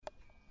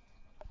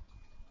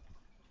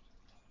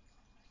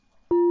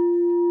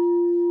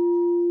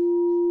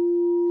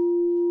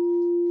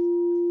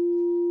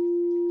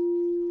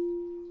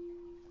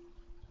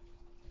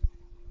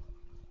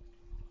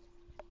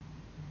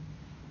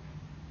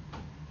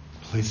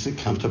Please sit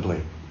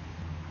comfortably.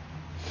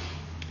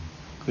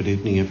 Good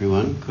evening,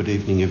 everyone. Good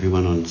evening,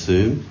 everyone on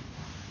Zoom.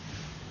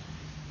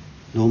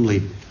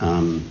 Normally,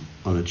 on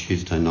a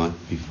Tuesday night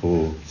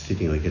before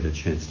sitting, I get a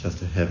chance just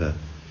to have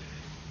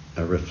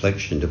a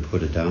reflection, to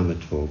put a Dharma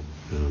talk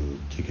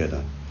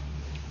together.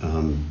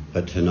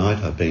 But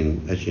tonight I've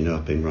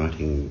been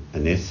writing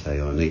an essay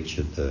on each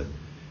of the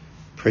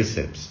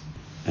precepts,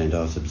 and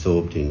I was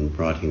absorbed in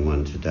writing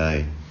one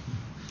today.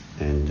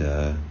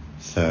 And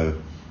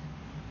so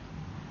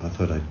I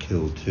thought I'd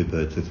kill two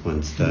birds with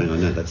one stone. I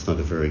know that's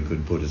not a very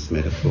good Buddhist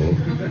metaphor,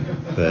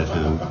 but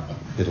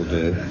it'll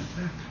do.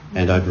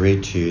 And I'd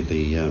read to you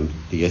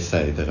the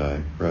essay that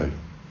I wrote.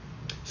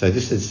 So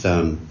this is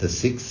the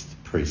sixth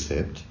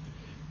precept,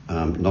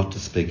 not to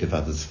speak of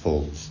others'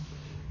 faults,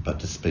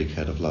 but to speak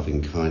out of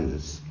loving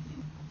kindness.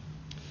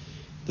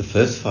 The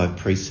first five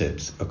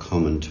precepts are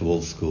common to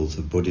all schools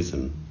of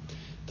Buddhism.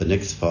 The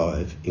next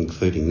five,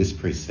 including this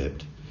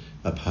precept,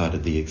 are part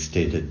of the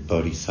extended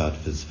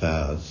Bodhisattva's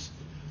vows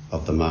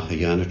of the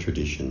Mahayana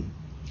tradition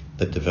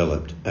that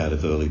developed out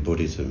of early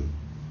Buddhism.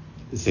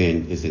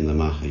 Zen is in the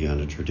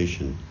Mahayana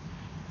tradition.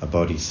 A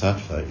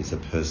bodhisattva is a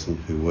person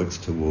who works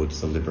towards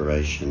the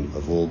liberation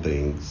of all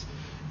beings,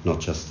 not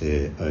just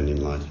their own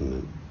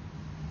enlightenment.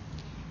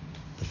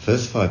 The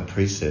first five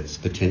precepts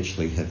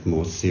potentially have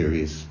more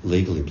serious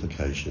legal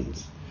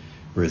implications,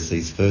 whereas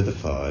these further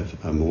five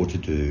are more to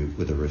do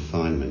with a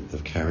refinement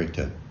of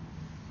character.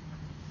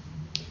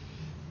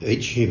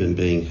 Each human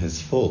being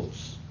has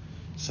faults.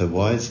 So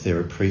why is there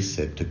a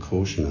precept to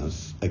caution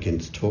us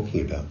against talking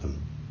about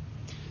them?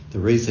 The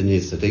reason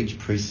is that each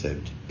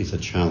precept is a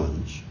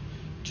challenge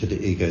to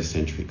the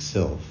egocentric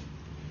self,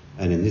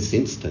 and in this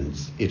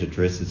instance it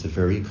addresses a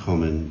very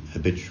common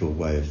habitual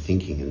way of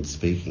thinking and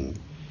speaking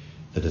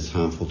that is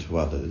harmful to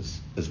others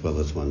as well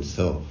as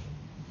oneself.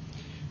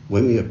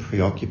 When we are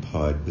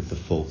preoccupied with the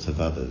faults of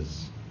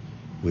others,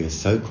 we are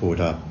so caught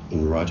up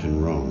in right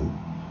and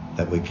wrong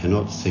that we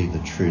cannot see the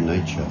true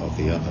nature of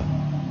the other.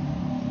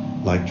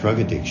 Like drug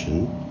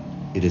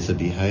addiction, it is a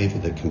behaviour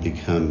that can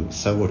become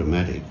so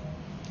automatic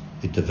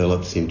it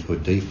develops into a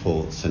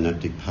default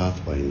synaptic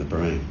pathway in the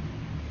brain.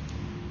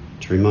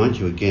 To remind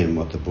you again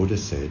what the Buddha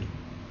said,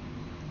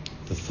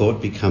 the thought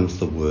becomes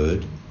the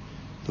word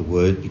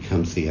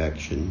becomes the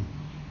action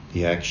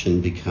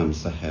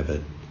becomes the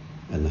habit,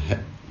 and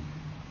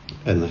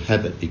the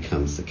habit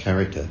becomes the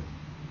character.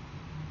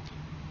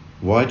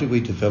 Why do we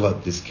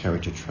develop this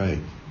character trait?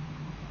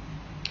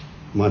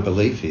 My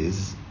belief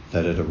is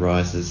that it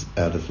arises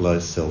out of low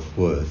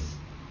self-worth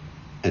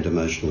and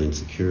emotional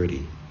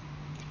insecurity.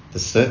 The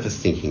surface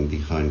thinking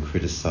behind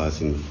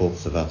criticising the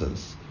faults of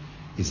others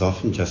is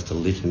often just a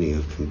litany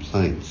of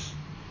complaints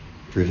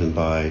driven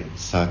by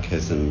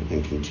sarcasm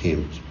and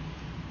contempt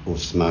or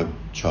smug,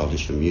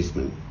 childish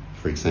amusement.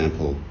 For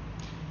example,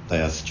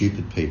 they are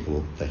stupid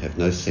people, they have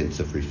no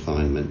sense of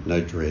refinement, no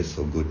dress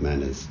or good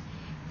manners,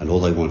 and all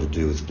they want to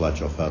do is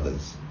bludge off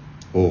others.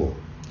 Or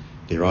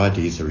their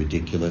ideas are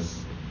ridiculous,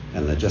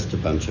 and they're just a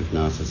bunch of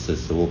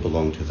narcissists who all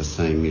belong to the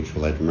same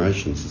mutual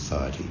admiration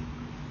society.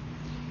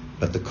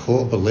 But the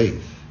core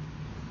belief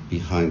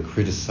behind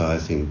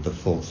criticising the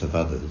faults of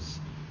others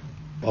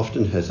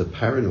often has a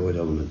paranoid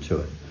element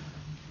to it.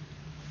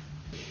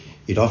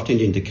 It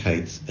often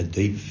indicates a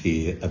deep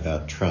fear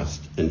about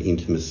trust and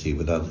intimacy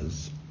with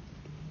others.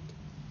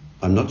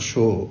 I'm not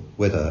sure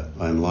whether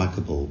I'm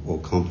likeable or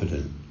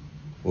competent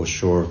or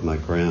sure of my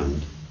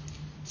ground,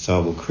 so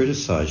I will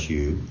criticise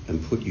you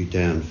and put you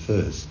down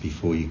first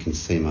before you can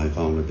see my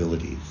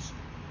vulnerabilities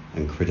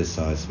and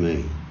criticise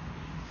me,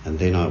 and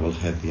then I will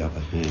have the upper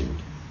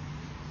hand.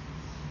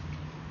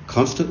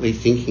 Constantly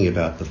thinking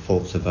about the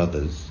faults of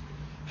others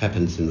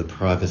happens in the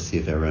privacy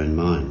of our own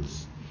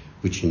minds,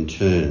 which in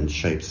turn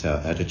shapes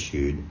our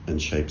attitude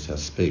and shapes our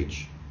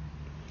speech.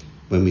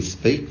 When we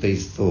speak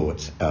these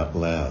thoughts out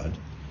loud,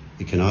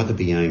 it can either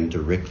be aimed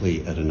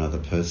directly at another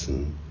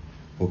person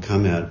or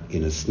come out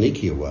in a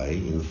sneakier way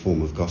in the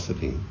form of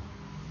gossiping.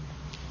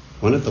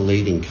 One of the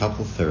leading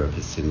couple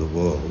therapists in the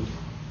world,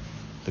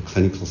 the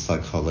clinical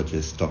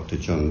psychologist Dr.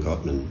 John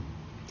Gottman,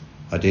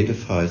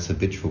 identifies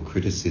habitual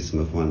criticism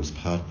of one's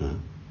partner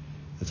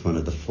as one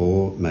of the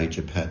four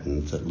major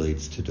patterns that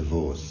leads to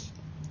divorce: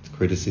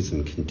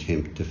 criticism,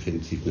 contempt,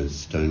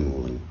 defensiveness,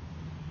 stonewalling.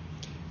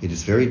 It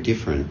is very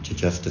different to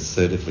just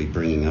assertively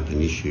bringing up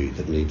an issue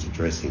that needs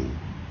addressing.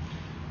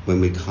 When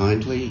we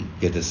kindly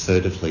yet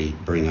assertively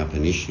bring up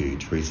an issue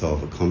to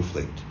resolve a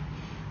conflict,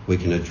 we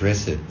can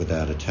address it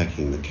without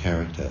attacking the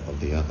character of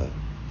the other.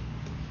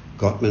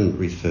 Gottman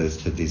refers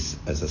to this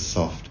as a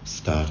soft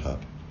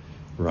startup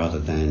rather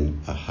than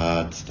a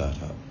hard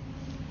startup.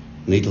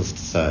 Needless to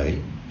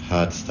say,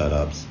 hard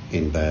startups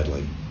end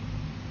badly.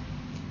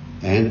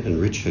 Anne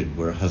and Richard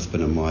were a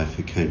husband and wife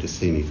who came to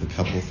see me for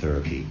couple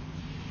therapy.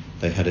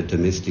 They had a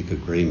domestic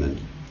agreement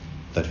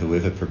that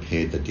whoever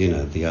prepared the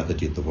dinner, the other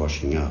did the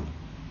washing up.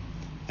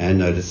 Anne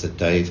noticed that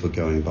days were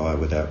going by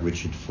without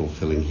Richard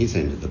fulfilling his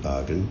end of the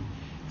bargain,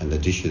 and the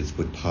dishes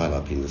would pile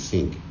up in the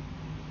sink.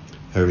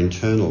 Her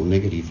internal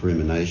negative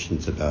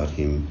ruminations about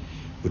him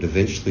would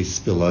eventually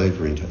spill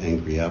over into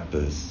angry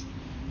outbursts,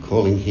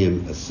 calling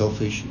him a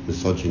selfish,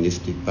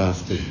 misogynistic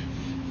bastard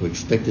who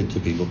expected to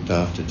be looked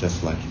after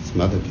just like his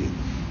mother did.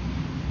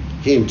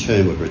 He in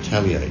turn would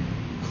retaliate,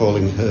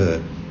 calling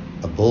her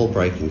a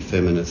ball-breaking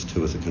feminist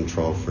who was a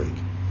control freak.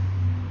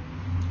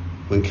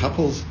 When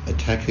couples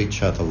attack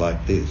each other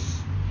like this,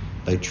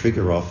 they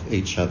trigger off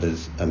each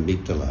other's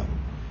amygdala,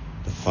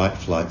 the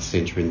fight-flight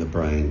centre in the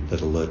brain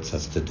that alerts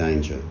us to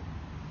danger.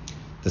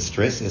 The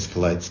stress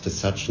escalates to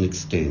such an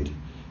extent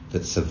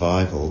that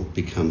survival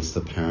becomes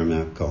the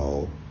paramount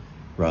goal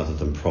rather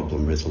than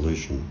problem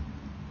resolution.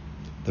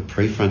 The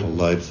prefrontal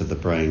lobes of the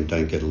brain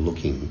don't get a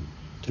look in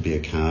to be a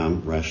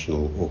calm,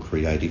 rational or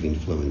creative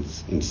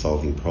influence in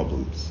solving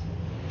problems.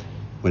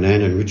 When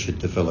Anne and Richard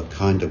developed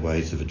kinder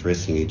ways of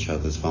addressing each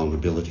other's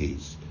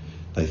vulnerabilities,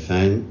 they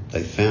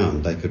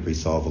found they could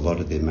resolve a lot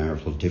of their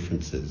marital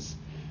differences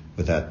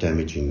without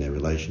damaging their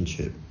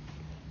relationship.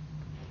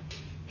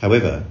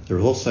 However, there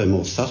are also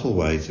more subtle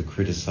ways of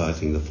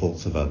criticising the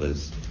faults of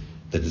others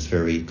that is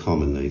very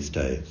common these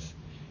days.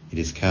 It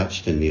is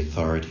couched in the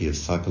authority of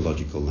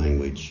psychological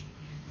language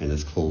and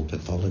is called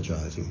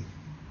pathologising.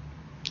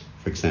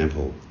 For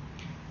example,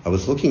 I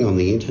was looking on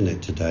the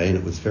internet today and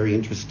it was very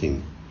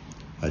interesting.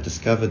 I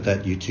discovered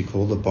that you tick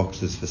all the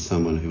boxes for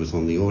someone who is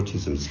on the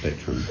autism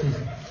spectrum.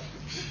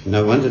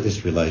 No wonder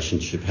this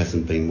relationship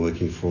hasn't been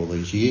working for all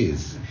these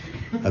years.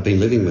 I've been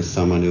living with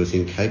someone who is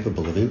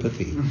incapable of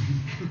empathy.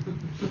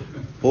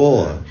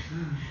 Or,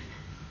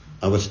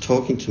 I was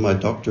talking to my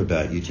doctor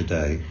about you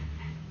today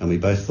and we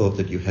both thought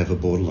that you have a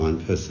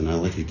borderline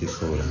personality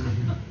disorder.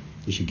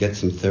 You should get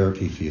some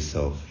therapy for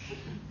yourself.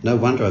 No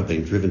wonder I've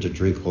been driven to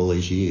drink all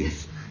these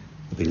years.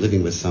 I've been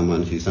living with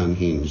someone who's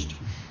unhinged.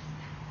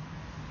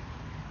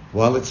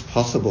 While it's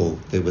possible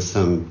there was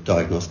some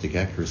diagnostic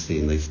accuracy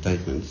in these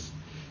statements,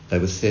 they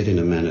were said in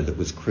a manner that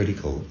was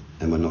critical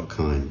and were not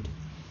kind.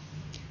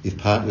 If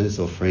partners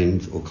or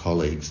friends or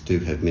colleagues do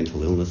have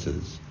mental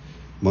illnesses,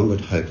 one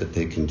would hope that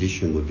their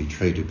condition would be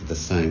treated with the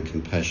same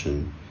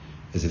compassion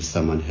as if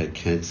someone had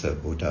cancer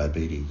or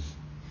diabetes.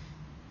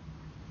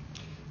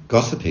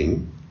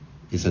 Gossiping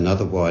is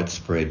another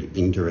widespread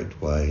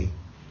indirect way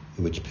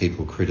in which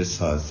people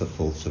criticise the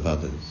faults of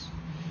others.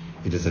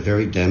 It is a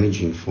very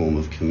damaging form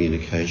of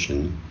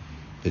communication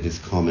that is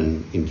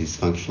common in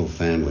dysfunctional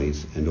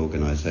families and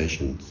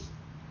organisations.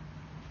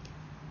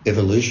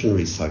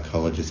 Evolutionary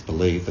psychologists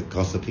believe that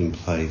gossiping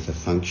plays a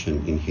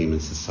function in human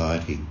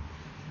society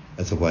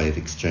as a way of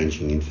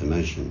exchanging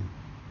information.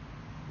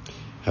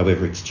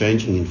 However,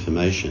 exchanging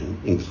information,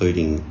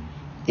 including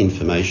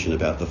information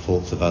about the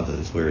faults of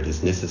others where it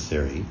is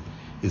necessary,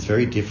 is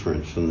very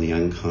different from the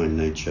unkind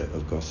nature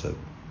of gossip.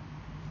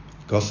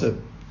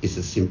 Gossip is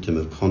a symptom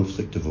of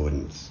conflict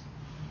avoidance.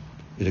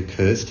 It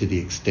occurs to the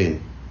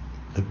extent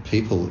that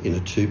people in a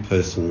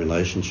two-person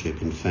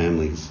relationship in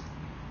families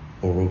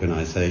or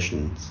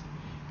organisations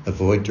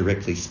avoid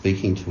directly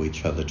speaking to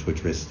each other to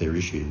address their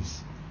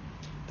issues.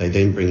 They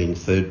then bring in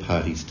third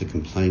parties to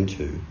complain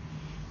to,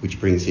 which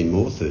brings in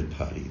more third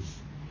parties,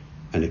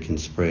 and it can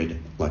spread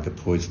like a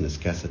poisonous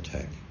gas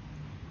attack.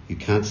 You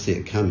can't see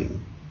it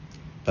coming,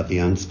 but the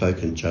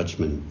unspoken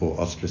judgment or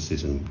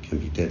ostracism can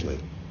be deadly.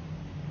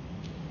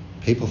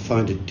 People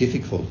find it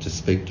difficult to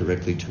speak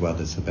directly to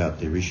others about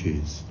their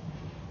issues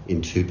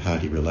in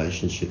two-party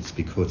relationships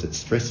because it's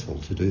stressful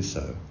to do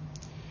so.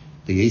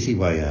 The easy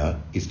way out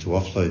is to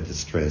offload the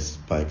stress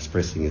by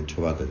expressing it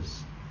to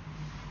others.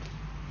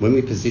 When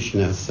we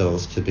position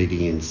ourselves to be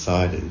the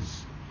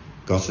insiders,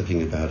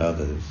 gossiping about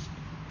others,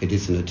 it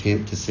is an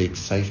attempt to seek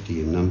safety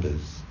in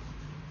numbers,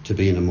 to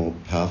be in a more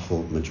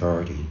powerful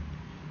majority,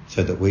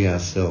 so that we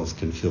ourselves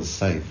can feel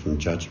safe from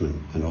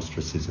judgment and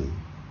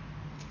ostracism.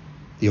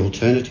 The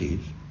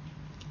alternative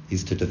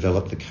is to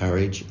develop the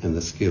courage and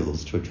the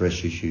skills to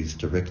address issues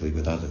directly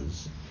with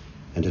others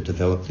and to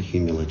develop the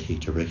humility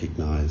to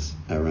recognise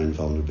our own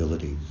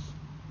vulnerabilities.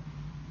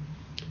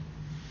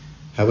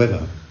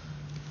 However,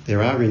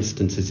 there are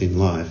instances in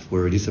life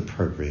where it is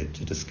appropriate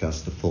to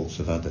discuss the faults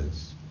of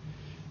others.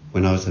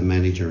 When I was a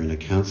manager in a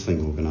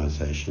counselling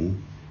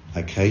organisation,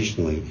 I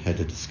occasionally had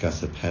to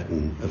discuss a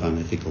pattern of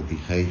unethical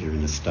behaviour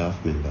in a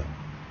staff member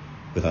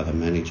with other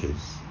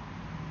managers.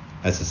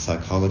 As a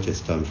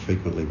psychologist, I'm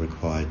frequently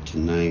required to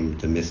name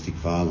domestic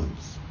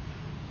violence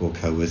or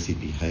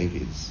coercive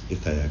behaviours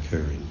if they are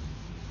occurring,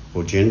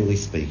 or generally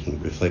speaking,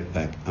 reflect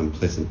back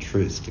unpleasant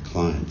truths to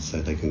clients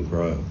so they can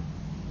grow.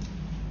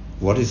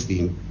 What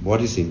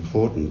is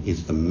important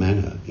is the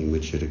manner in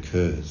which it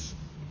occurs.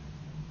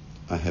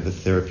 I have a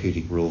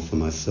therapeutic rule for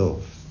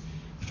myself.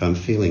 If I'm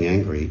feeling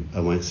angry, I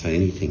won't say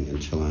anything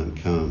until I'm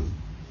calm.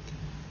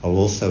 I'll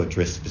also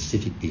address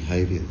specific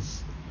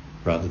behaviours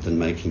rather than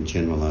making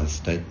generalised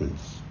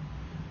statements.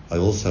 I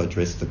also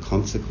address the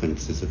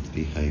consequences of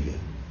the behaviour,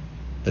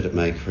 that it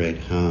may create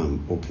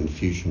harm or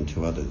confusion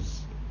to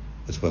others,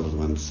 as well as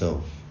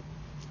oneself.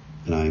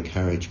 And I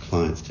encourage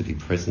clients to be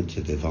present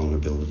to their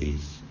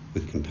vulnerabilities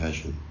with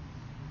compassion.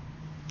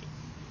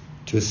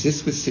 To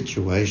assist with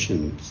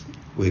situations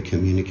where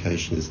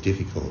communication is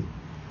difficult,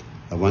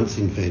 I once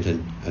invented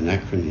an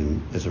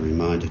acronym as a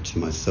reminder to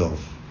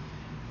myself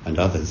and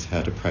others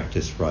how to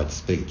practice right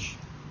speech.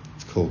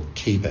 It's called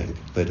TBANK,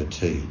 letter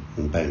T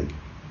and bank.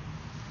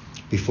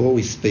 Before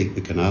we speak,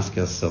 we can ask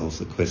ourselves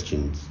the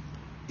questions: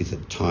 is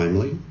it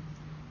timely?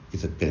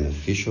 Is it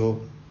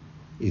beneficial?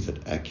 Is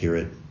it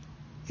accurate?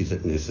 Is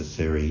it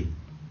necessary?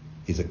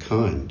 Is it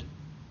kind?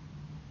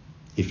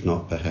 If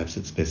not, perhaps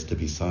it's best to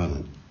be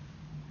silent.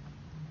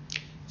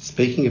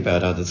 Speaking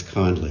about others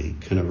kindly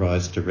can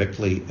arise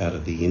directly out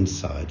of the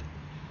insight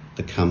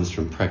that comes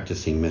from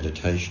practicing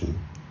meditation.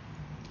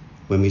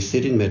 When we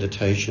sit in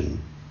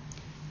meditation,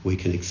 we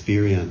can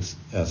experience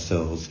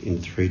ourselves in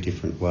 3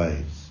 different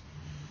ways.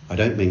 I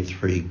don't mean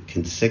 3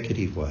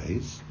 consecutive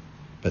ways,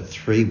 but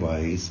 3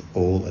 ways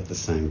all at the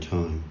same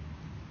time.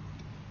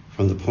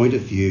 From the point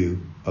of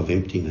view of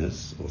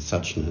emptiness or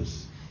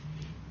suchness,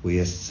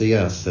 we see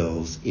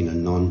ourselves in a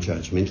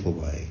non-judgmental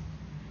way,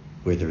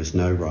 where there is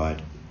no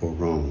right or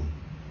wrong.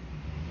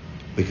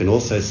 We can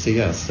also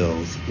see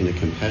ourselves in a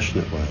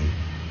compassionate way,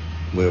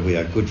 where we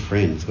are good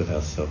friends with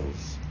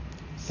ourselves.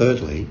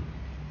 Thirdly,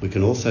 we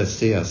can also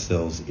see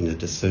ourselves in a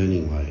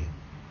discerning way,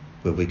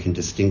 where we can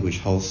distinguish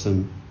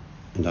wholesome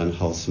and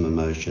unwholesome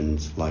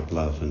emotions like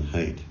love and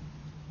hate.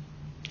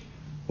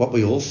 What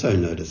we also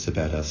notice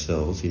about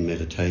ourselves in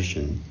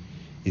meditation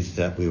is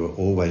that we are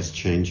always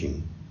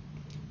changing.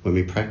 When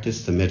we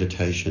practice the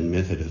meditation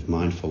method of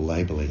mindful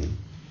labelling,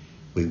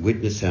 we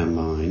witness our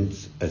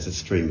minds as a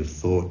stream of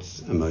thoughts,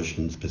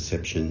 emotions,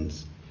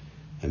 perceptions,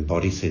 and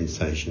body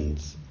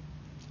sensations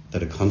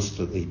that are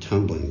constantly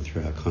tumbling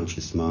through our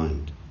conscious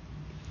mind.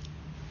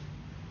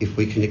 If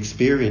we can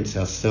experience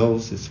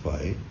ourselves this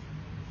way,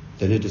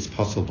 then it is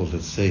possible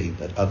to see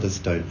that others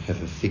don't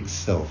have a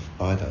fixed self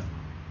either.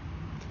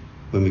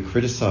 When we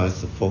criticise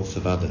the faults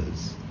of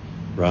others,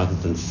 rather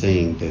than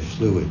seeing their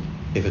fluid,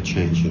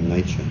 ever-changing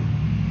nature,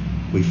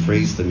 we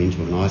freeze them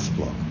into an ice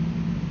block,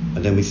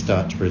 and then we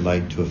start to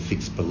relate to a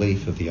fixed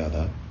belief of the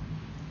other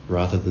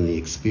rather than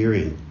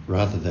experience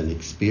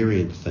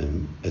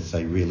them as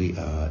they really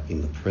are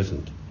in the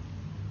present.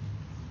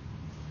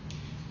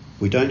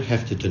 We don't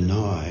have to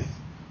deny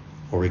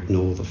or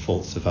ignore the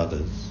faults of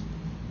others,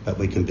 but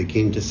we can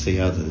begin to see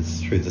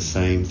others through the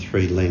same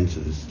 3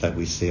 lenses that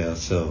we see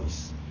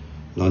ourselves: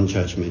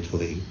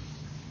 non-judgmentally,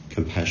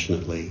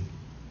 compassionately,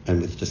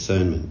 and with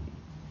discernment.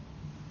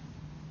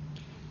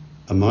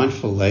 A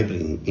mindful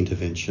labelling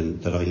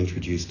intervention that I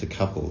introduce to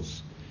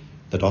couples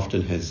that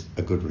often has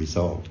a good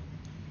result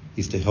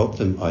is to help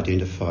them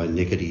identify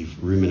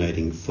negative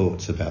ruminating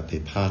thoughts about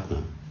their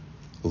partner,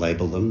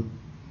 label them,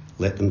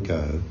 let them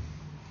go,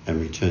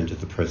 and return to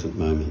the present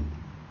moment.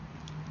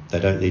 They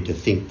don't need to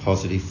think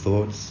positive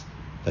thoughts,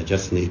 they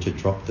just need to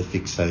drop the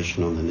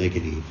fixation on the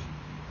negative,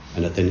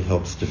 and it then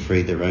helps to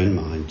free their own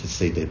mind to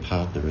see their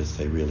partner as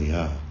they really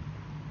are.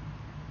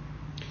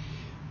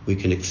 We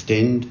can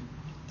extend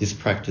this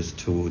practice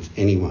towards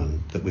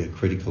anyone that we are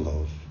critical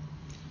of.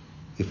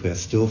 If we are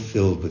still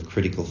filled with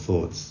critical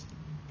thoughts,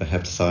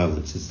 perhaps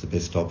silence is the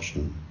best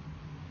option.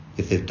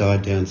 If they've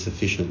died down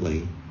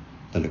sufficiently,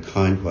 then a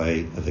kind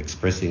way of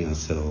expressing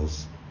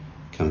ourselves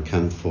can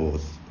come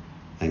forth,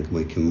 and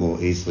we can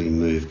more easily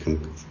move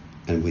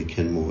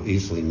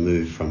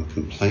from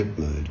complaint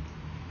mode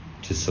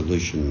to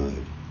solution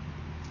mode.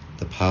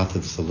 The path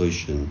of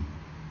solution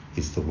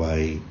is the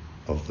way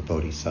of the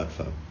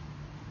Bodhisattva.